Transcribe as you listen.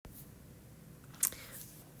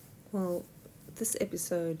Well, this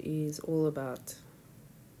episode is all about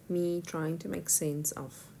me trying to make sense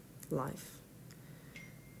of life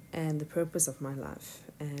and the purpose of my life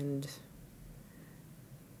and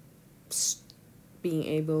being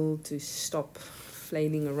able to stop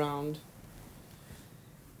flailing around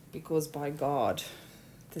because by God,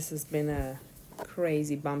 this has been a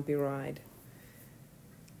crazy bumpy ride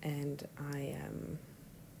and I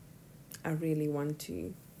really want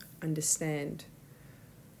to understand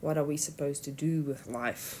what are we supposed to do with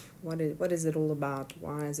life? What is it all about?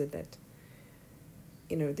 Why is it that,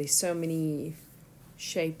 there's so many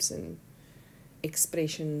shapes and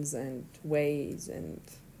expressions and ways and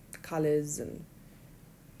colors and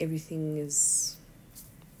everything is,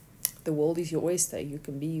 the world is your oyster. You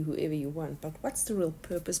can be whoever you want. But what's the real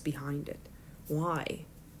purpose behind it? Why?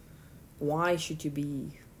 Why should you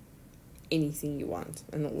be anything you want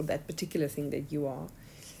or that particular thing that you are?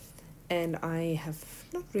 And I have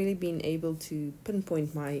not really been able to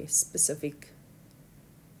pinpoint my specific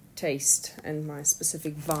taste and my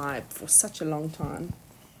specific vibe for such a long time.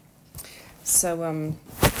 So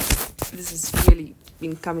this has really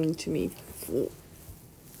been coming to me for...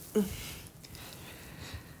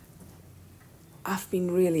 I've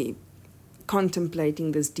been really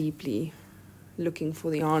contemplating this deeply, looking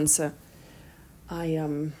for the answer.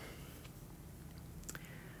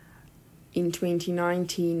 In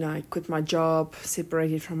 2019, I quit my job,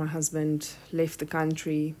 separated from my husband, left the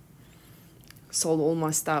country, sold all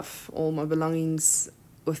my stuff, all my belongings,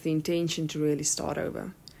 with the intention to really start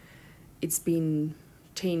over. It's been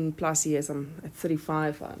 10 plus years. I'm at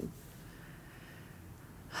 35. I've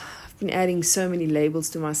been adding so many labels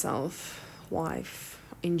to myself: wife,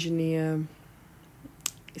 engineer,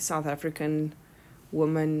 South African,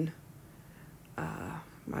 woman,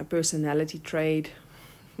 my personality trait.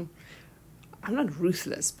 I'm not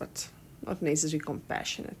ruthless, but not necessarily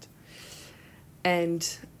compassionate. And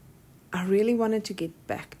I really wanted to get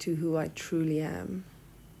back to who I truly am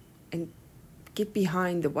and get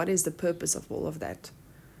behind what is the purpose of all of that,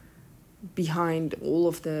 behind all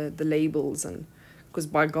of the labels. And because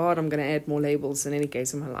by God, I'm going to add more labels in any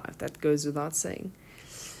case in my life. That goes without saying.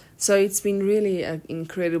 So it's been really an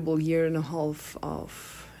incredible year and a half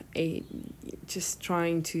of just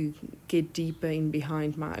trying to get deeper in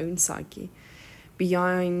behind my own psyche,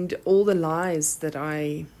 behind all the lies that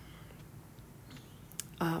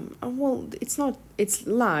it's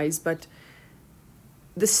lies, but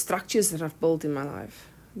the structures that I've built in my life,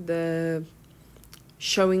 the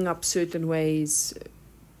showing up certain ways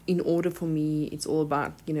in order for me, it's all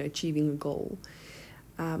about, achieving a goal.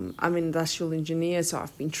 I'm an industrial engineer, so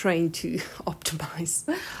I've been trained to optimize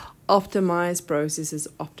processes,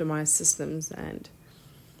 optimize systems, and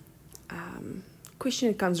question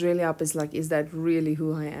that comes really up is is that really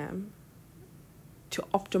who I am? To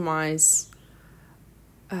optimize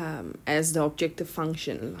as the objective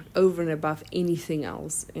function, over and above anything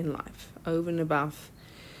else in life, over and above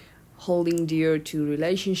holding dear to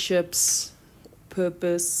relationships,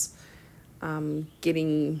 purpose,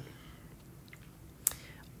 getting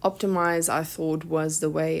optimized, I thought, was the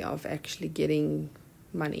way of actually getting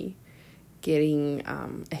money, getting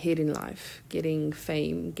ahead in life, getting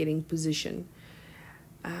fame, getting position.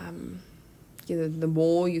 The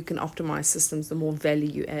more you can optimize systems, the more value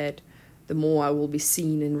you add, the more I will be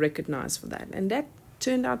seen and recognized for that. And that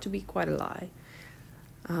turned out to be quite a lie.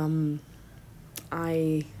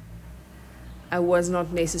 I was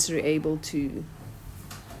not necessarily able to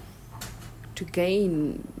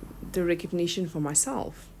gain the recognition for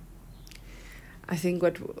myself. I think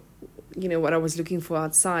what I was looking for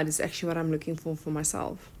outside is actually what I'm looking for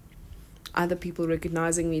myself. Other people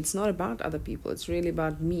recognizing me. It's not about other people. It's really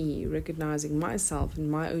about me recognizing myself and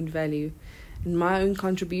my own value and my own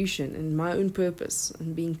contribution and my own purpose,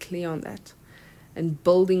 and being clear on that and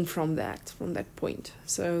building from that point.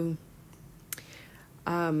 So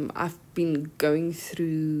I've been going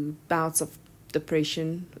through bouts of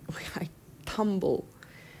depression where I tumble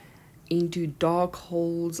into dark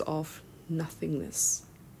holes of nothingness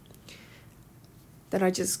that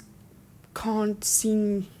I just can't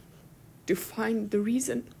seem to find the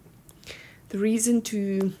reason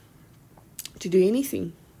to do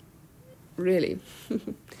anything, really.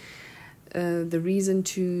 The reason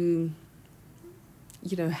to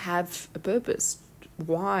have a purpose.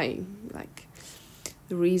 Why?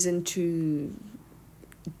 The reason to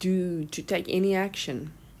take any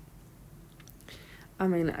action. I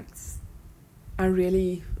mean, I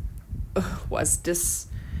really was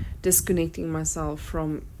disconnecting myself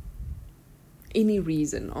from any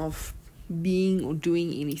reason of being or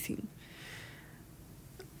doing anything.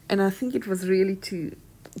 And I think it was really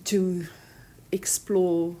to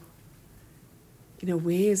explore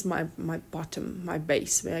where is my bottom, my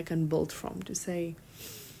base, where I can build from, to say,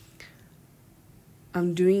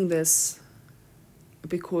 I'm doing this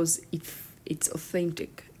because it's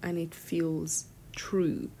authentic and it feels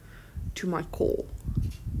true to my core,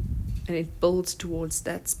 and it builds towards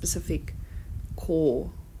that specific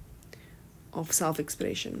core of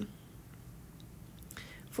self-expression.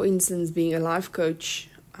 For instance, being a life coach,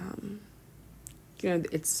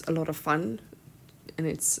 it's a lot of fun and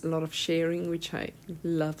it's a lot of sharing, which I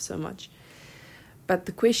love so much. But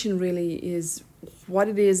the question really is what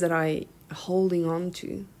it is that I holding on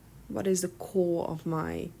to. What is the core of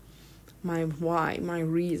my why, my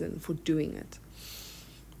reason for doing it?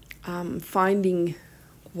 Finding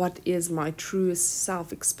what is my truest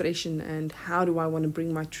self-expression and how do I want to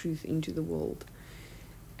bring my truth into the world.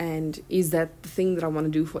 And is that the thing that I want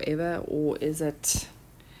to do forever, or is there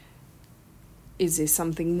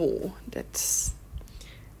something more that's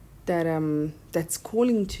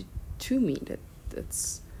calling to me,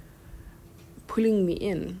 that's pulling me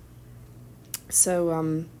in?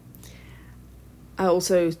 So I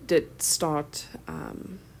also did start.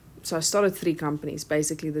 So I started 3 companies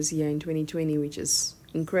basically this year in 2020, which is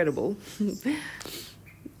incredible.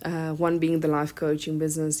 One being the life coaching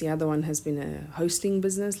business. The other one has been a hosting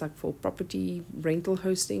business, like for property rental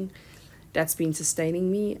hosting. That's been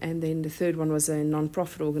sustaining me. And then the third one was a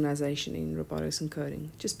non-profit organization in robotics and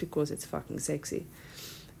coding, just because it's fucking sexy.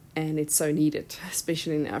 And it's so needed,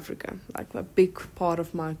 especially in Africa. Like a big part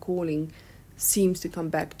of my calling seems to come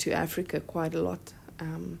back to Africa quite a lot.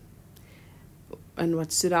 And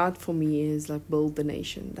what stood out for me is like build the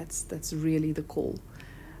nation. That's really the call.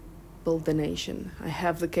 Build the nation. I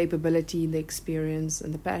have the capability, the experience,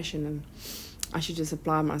 and the passion, and I should just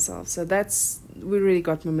apply myself. So we really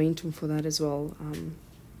got momentum for that as well.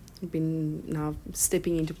 I've been now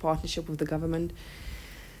stepping into partnership with the government.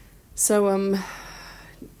 So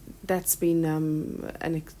that's been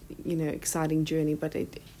an exciting journey, but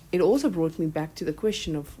it also brought me back to the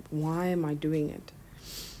question of why am I doing it?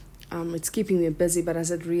 It's keeping me busy, but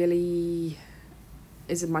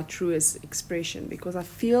is it my truest expression? Because I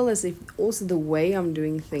feel as if also the way I'm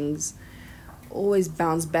doing things always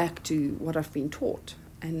bounce back to what I've been taught,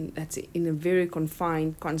 and that's in a very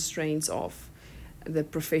confined constraints of the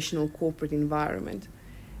professional corporate environment.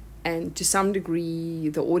 And to some degree,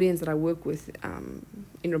 the audience that I work with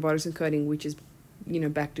in robotics and coding, which is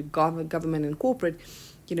back to government and corporate,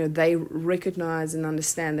 they recognize and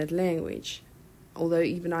understand that language. Although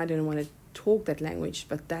even I don't want to talk that language,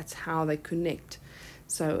 but that's how they connect.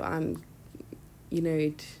 So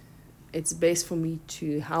it's best for me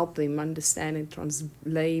to help them understand and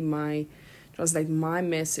translate my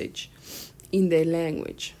message in their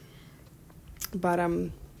language. But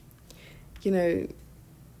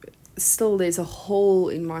still there's a hole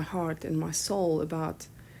in my heart and my soul about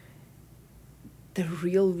the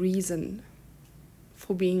real reason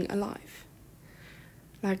for being alive.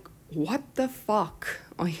 Like, what the fuck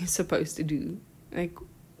are you supposed to do? Like,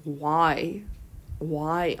 why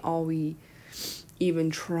are we even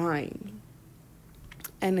trying?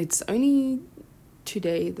 And it's only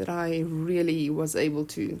today that I really was able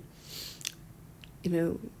to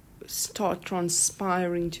start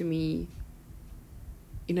transpiring to me.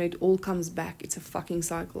 It all comes back. It's a fucking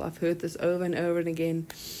cycle. I've heard this over and over and again,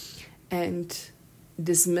 and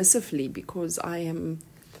dismissively, because I am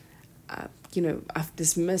I've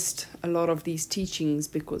dismissed a lot of these teachings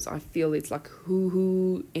because I feel it's like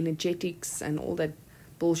hoo-hoo energetics and all that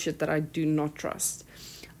bullshit that I do not trust.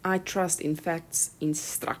 I trust in facts, in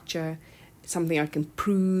structure, something I can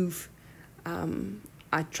prove.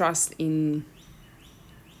 I trust in,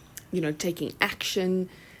 taking action,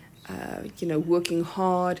 working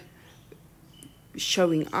hard,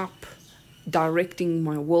 showing up, directing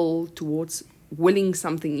my will towards willing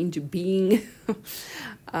something into being.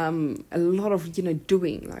 A lot of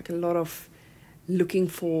doing, like a lot of looking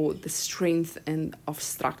for the strength and of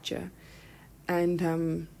structure.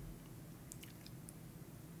 And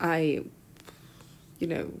I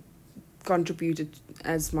contributed,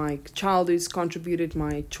 as my childhood contributed,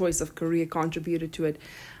 my choice of career contributed to it.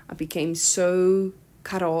 I became so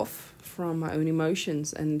cut off from my own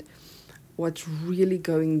emotions and what's really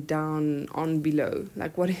going down on below,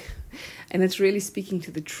 like what, and it's really speaking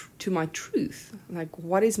to to my truth, like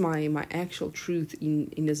what is my actual truth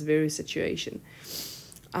in this very situation.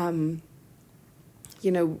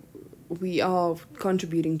 We are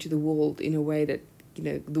contributing to the world in a way that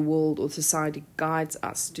the world or society guides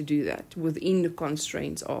us to do that within the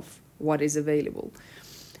constraints of what is available,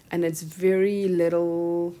 and it's very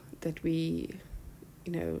little that we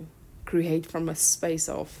create from a space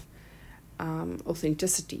of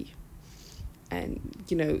authenticity. and,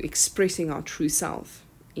 expressing our true self.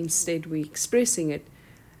 Instead, we're expressing it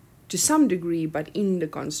to some degree, but in the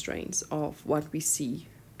constraints of what we see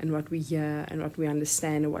and what we hear and what we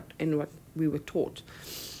understand and what we were taught.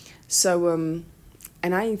 So,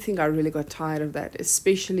 and I think I really got tired of that,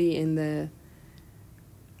 especially in the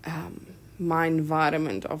my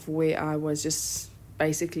environment of where I was just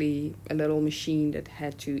basically a little machine that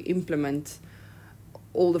had to implement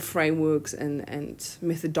all the frameworks and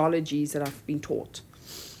methodologies that I've been taught.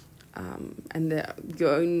 And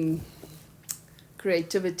your own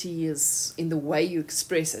creativity is in the way you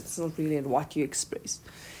express it. It's not really in what you express.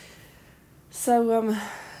 So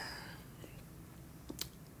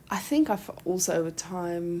I think I've also over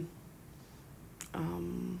time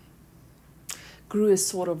grew a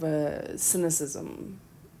sort of a cynicism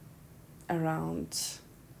around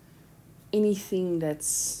anything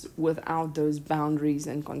that's without those boundaries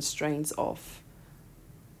and constraints of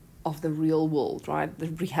the real world, right? The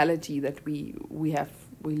reality that we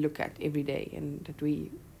look at every day and that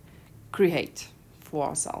we create for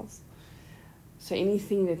ourselves. So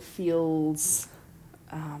anything that feels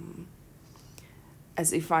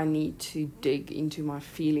as if I need to dig into my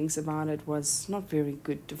feelings about it was not very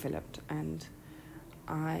good developed, and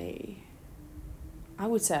I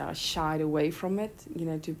would say I shied away from it,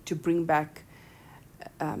 to bring back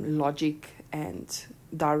logic and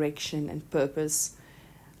direction and purpose,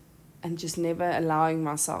 and just never allowing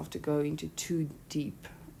myself to go into too deep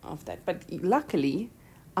of that. But luckily,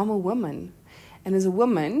 I'm a woman, and as a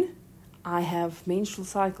woman, I have menstrual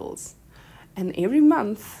cycles, and every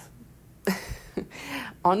month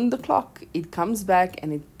on the clock it comes back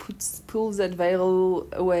and it pulls that veil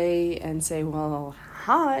away and say, well,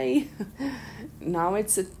 hi, now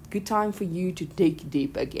it's a good time for you to dig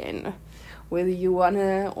deep again, whether you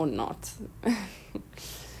wanna or not.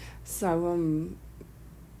 So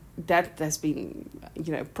that has been,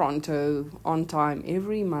 pronto, on time,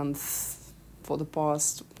 every month for the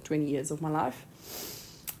past 20 years of my life.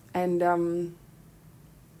 And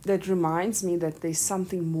that reminds me that there's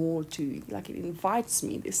something more to, it invites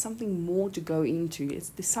me, there's something more to go into.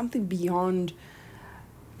 There's something beyond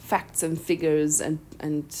facts and figures and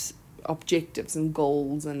objectives and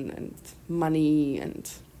goals and money,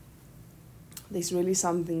 and there's really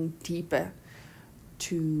something deeper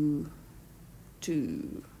to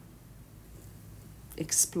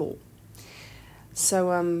explore.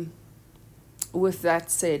 So with that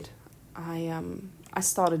said, I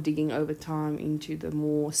started digging over time into the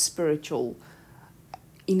more spiritual,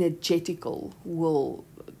 energetical world,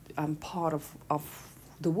 part of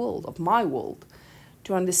the world, of my world,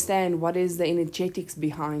 to understand what is the energetics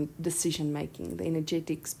behind decision making, the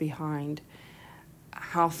energetics behind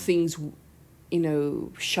how things,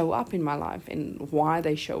 show up in my life and why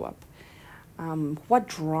they show up. What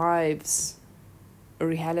drives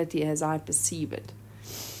reality as I perceive it.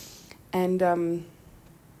 And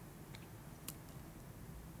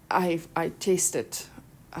I tested,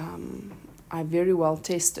 I very well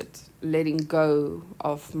tested letting go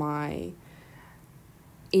of my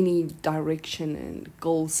any direction and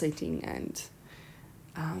goal setting and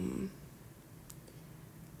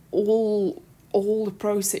all the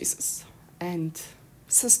processes and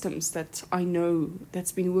systems that I know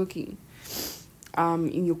that's been working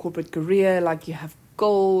in your corporate career. Like, you have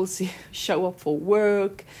goals, you show up for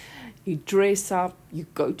work, you dress up, you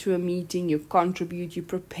go to a meeting, you contribute, you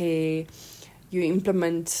prepare, you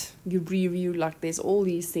implement, you review. Like, there's all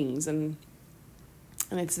these things, and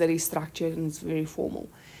it's very structured and it's very formal.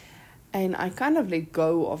 And I kind of let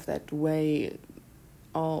go of that way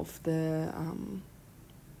of the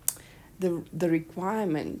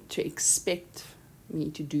requirement to expect me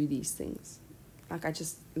to do these things. Like, I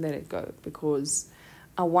just let it go, because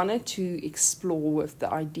I wanted to explore with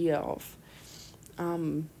the idea of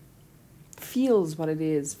feels what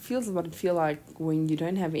it feels like when you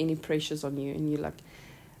don't have any pressures on you, and you're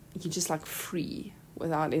just like free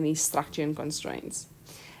without any structure and constraints.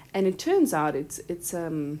 And it turns out it's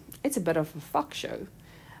a bit of a fuck show,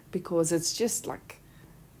 because it's just like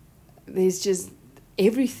there's just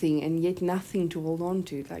everything and yet nothing to hold on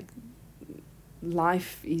to. Like,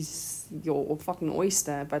 life is your fucking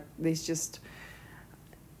oyster, but there's just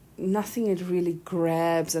nothing that really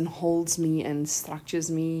grabs and holds me and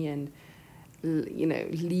structures me and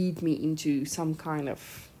lead me into some kind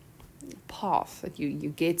of path that you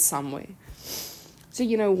get somewhere. So,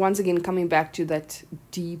 once again, coming back to that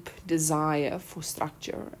deep desire for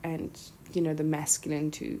structure and, the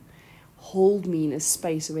masculine to hold me in a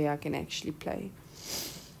space where I can actually play.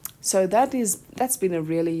 So that's been a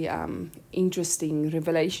really interesting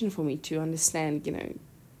revelation for me to understand,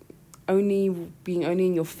 being only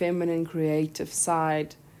in your feminine creative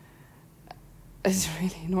side is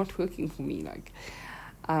really not working for me. Like,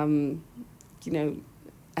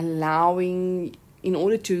 allowing, in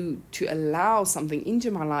order to allow something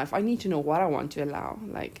into my life, I need to know what I want to allow.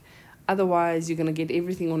 Like, otherwise you're going to get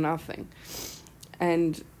everything or nothing.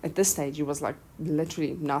 And at this stage, it was like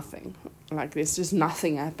literally nothing. Like, there's just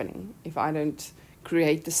nothing happening if I don't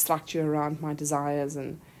create the structure around my desires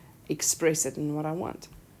and express it in what I want.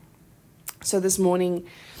 So this morning,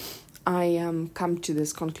 I come to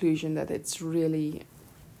this conclusion that it's really...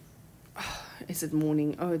 Is it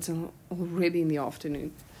morning? Oh, it's already in the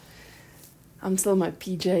afternoon. I'm still in my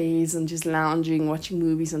PJs and just lounging, watching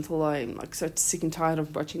movies until I'm like so sick and tired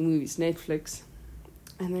of watching movies, Netflix.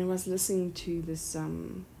 And then I was listening to this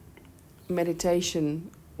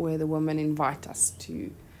meditation where the women invite us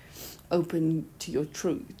to open to your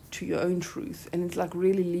truth, to your own truth. And it's like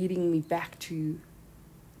really leading me back to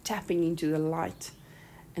tapping into the light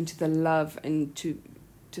and to the love and to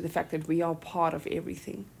the fact that we are part of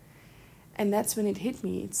everything. And that's when it hit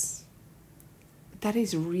me. That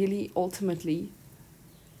is really ultimately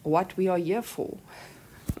what we are here for.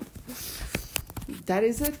 That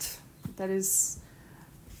is it. That is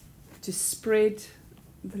to spread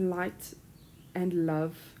the light and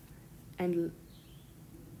love and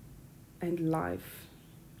life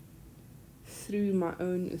through my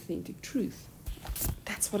own authentic truth.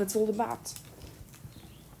 That's what it's all about.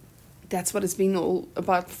 That's what it's been all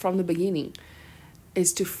about from the beginning,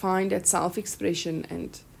 is to find that self-expression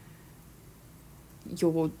and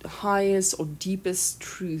your highest or deepest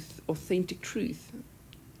truth, authentic truth.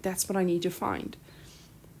 That's what I need to find.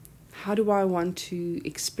 How do I want to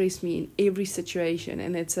express me in every situation?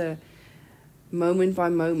 And it's a moment by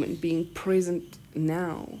moment, being present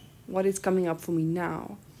now. What is coming up for me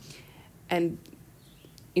now? And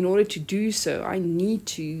in order to do so, I need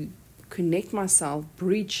to connect myself,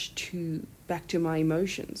 back to my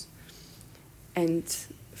emotions, and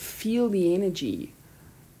feel the energy,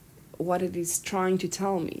 what it is trying to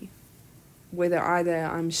tell me. Whether either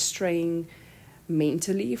I'm straying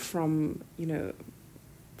mentally from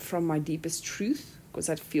my deepest truth, because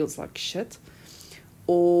that feels like shit,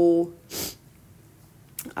 or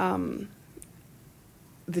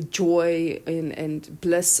the joy and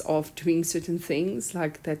bliss of doing certain things,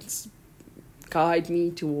 like that guide me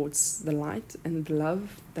towards the light and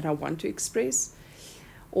love that I want to express.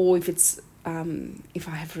 Or if it's if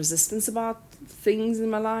I have resistance about things in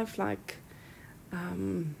my life, like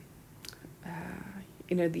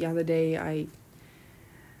the other day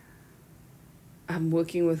I'm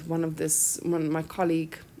working with my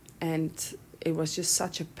colleague, and it was just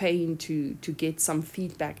such a pain to get some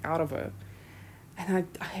feedback out of her. And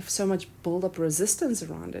I have so much build-up resistance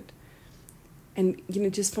around it. And,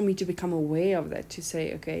 just for me to become aware of that, to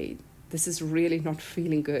say, okay, this is really not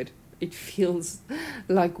feeling good. It feels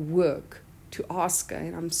like work to ask her,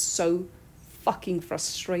 and I'm so fucking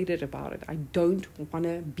frustrated about it. I don't want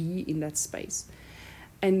to be in that space.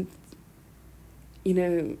 And,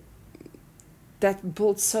 that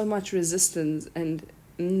built so much resistance and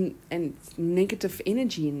negative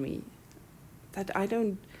energy in me that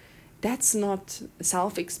that's not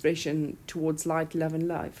self-expression towards light, love, and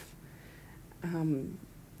life.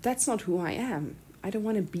 That's not who I am. I don't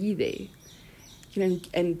want to be there.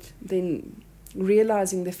 And then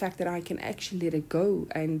realizing the fact that I can actually let it go,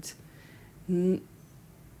 and, I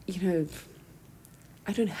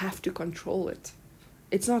don't have to control it.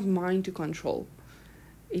 It's not mine to control.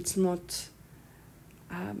 It's not...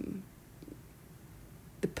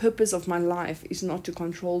 the purpose of my life is not to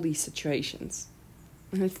control these situations.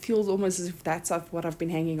 And it feels almost as if that's what I've been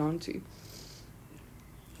hanging on to.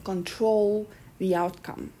 Control the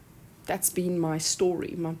outcome. That's been my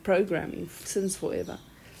story, my programming since forever.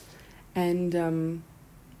 And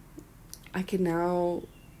I can now,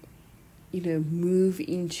 move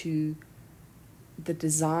into the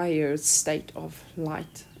desired state of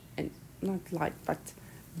light, and not light, but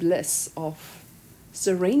bliss, of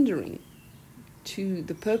surrendering to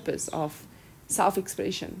the purpose of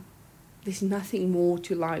self-expression. There's nothing more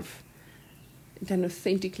to life than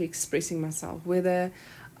authentically expressing myself, whether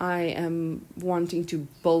I am wanting to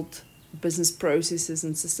build business processes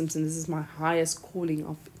and systems, and this is my highest calling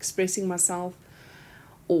of expressing myself,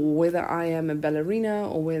 or whether I am a ballerina,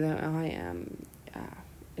 or whether I am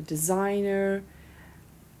a designer.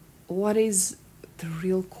 What is the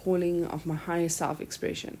real calling of my highest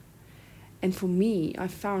self-expression? And for me, I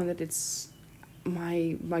found that it's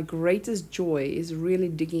my greatest joy is really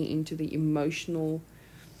digging into the emotional,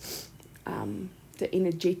 the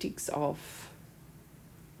energetics of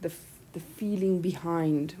the feeling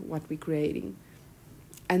behind what we're creating.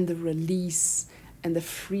 and the release and the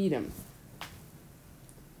freedom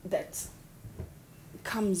that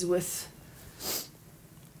comes with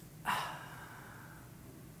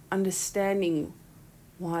understanding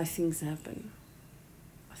why things happen.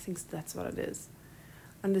 I think that's what it is.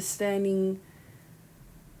 Understanding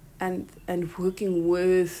and working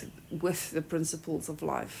with the principles of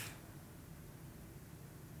life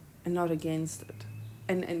and not against it.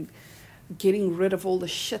 And getting rid of all the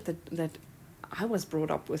shit that I was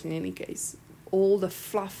brought up with in any case. All the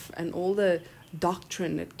fluff and all the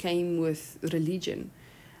doctrine that came with religion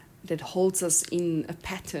that holds us in a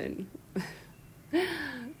pattern,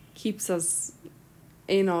 keeps us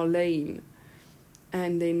in our lane.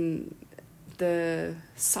 And then the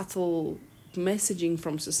subtle messaging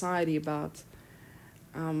from society about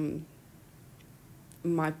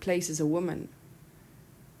my place as a woman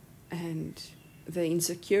and the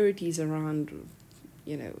insecurities around,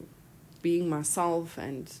 being myself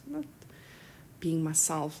and not being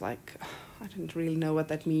myself. Like, I don't really know what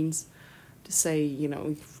that means to say,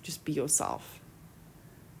 just be yourself.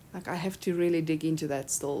 Like, I have to really dig into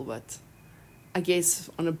that still, but I guess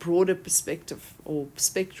on a broader perspective or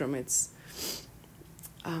spectrum, it's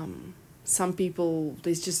some people,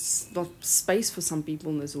 there's just not space for some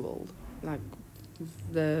people in this world. Like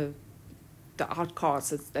the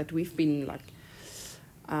outcasts that we've been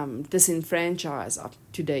disenfranchised up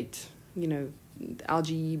to date,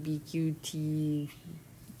 LGBTQ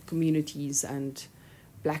communities and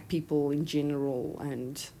black people in general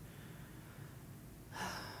and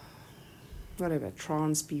whatever,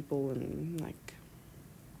 trans people and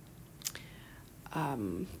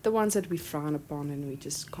the ones that we frown upon and we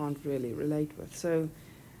just can't really relate with. So,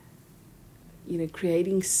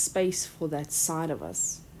 creating space for that side of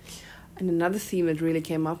us. And another theme that really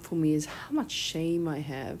came up for me is how much shame I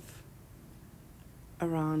have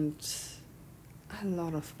around a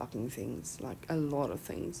lot of fucking things, a lot of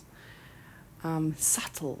things.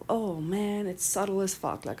 Subtle. Oh man, it's subtle as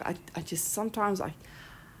fuck. I just sometimes I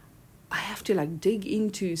have to dig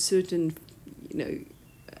into certain,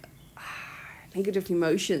 negative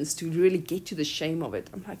emotions to really get to the shame of it.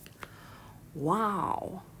 I'm like,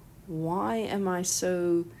 wow, why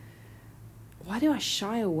do I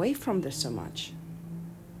shy away from this so much?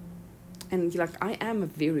 And I am a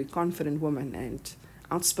very confident woman and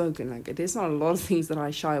outspoken. There's not a lot of things that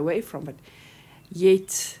I shy away from, but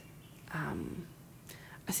yet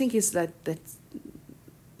I think it's that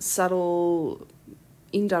subtle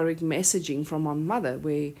indirect messaging from my mother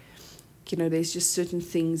where there's just certain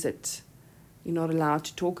things that you're not allowed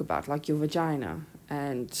to talk about, like your vagina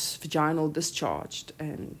and vaginal discharge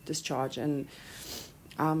and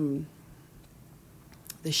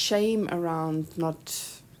the shame around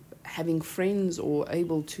not having friends or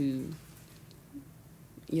able to,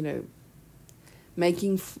 not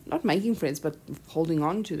making friends, but holding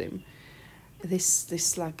on to them. This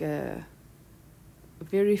a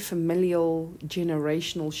very familial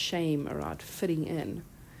generational shame around fitting in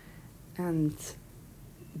and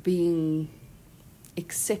being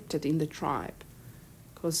accepted in the tribe,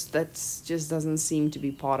 because that just doesn't seem to be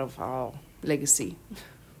part of our legacy.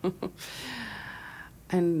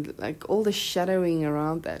 And all the shadowing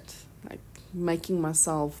around that, making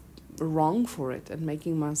myself wrong for it and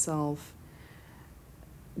making myself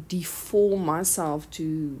deform myself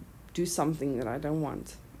to do something that I don't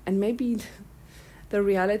want. And maybe the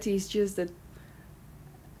reality is just that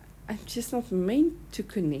I'm just not meant to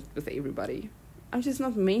connect with everybody. I'm just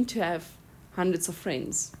not meant to have hundreds of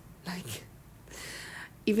friends.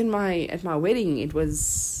 Even at my wedding,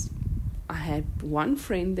 I had one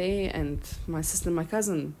friend there and my sister and my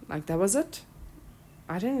cousin. That was it.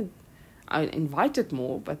 I invited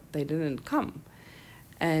more, but they didn't come.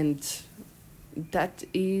 And that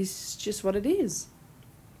is just what it is.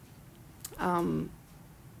 And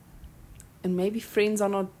maybe friends are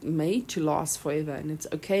not made to last forever, and it's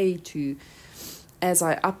okay to, as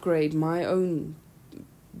I upgrade my own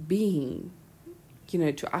being,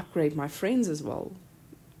 to upgrade my friends as well.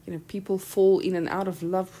 People fall in and out of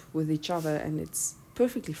love with each other, and it's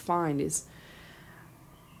perfectly fine.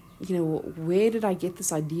 Where did I get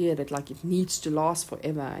this idea that it needs to last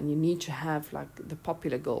forever and you need to have the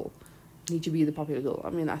popular girl, you need to be the popular girl? I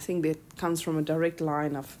mean, I think that comes from a direct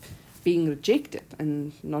line of being rejected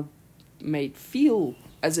and not made feel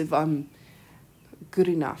as if I'm good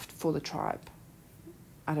enough for the tribe.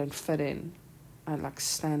 I don't fit in. I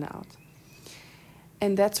stand out.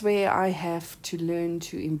 And that's where I have to learn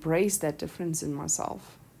to embrace that difference in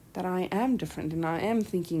myself, that I am different and I am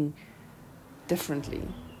thinking differently.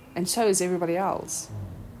 And so is everybody else.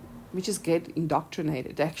 We just get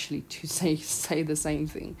indoctrinated actually to say the same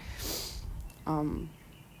thing.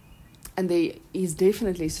 And there is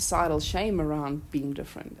definitely societal shame around being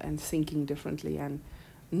different and thinking differently and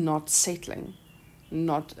not settling,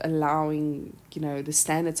 not allowing, the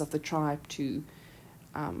standards of the tribe to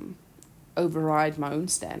override my own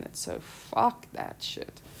standards. So fuck that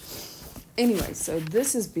shit. Anyway, so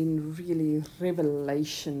this has been really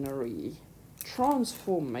revelationary,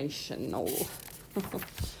 transformational.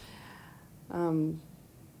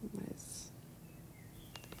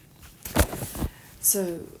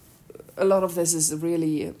 So a lot of this is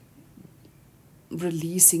really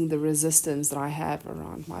releasing the resistance that I have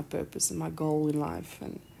around my purpose and my goal in life,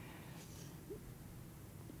 and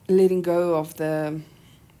letting go of the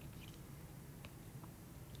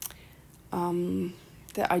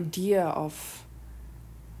idea of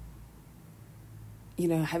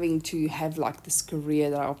having to have like this career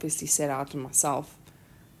that I obviously set out to myself,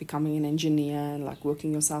 becoming an engineer and like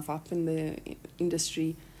working yourself up in the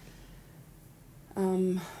industry,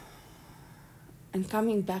 and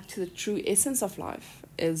coming back to the true essence of life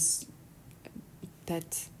is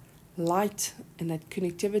that light and that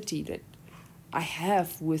connectivity that I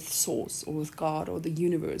have with Source or with God or the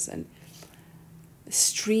universe, and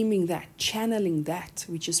streaming that, channeling that,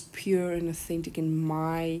 which is pure and authentic in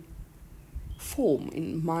my form,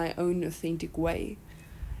 in my own authentic way.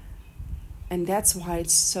 And that's why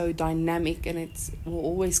it's so dynamic, and it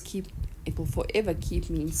will forever keep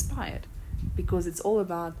me inspired, because it's all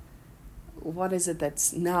about what is it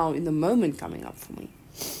that's now in the moment coming up for me.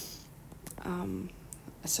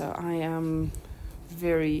 So I am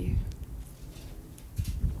very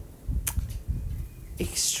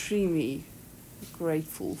extremely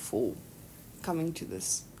grateful for coming to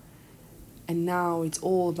this. And now it's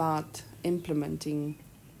all about implementing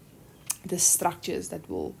the structures that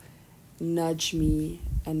will nudge me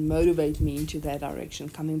and motivate me into that direction,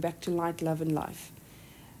 coming back to light, love, and life,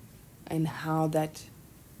 and how that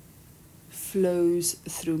flows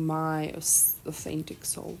through my authentic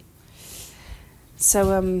soul.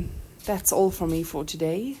 So that's all from me for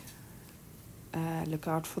today. Look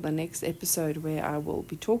out for the next episode, where I will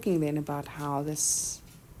be talking then about how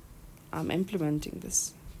I'm implementing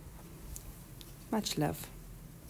this. Much love.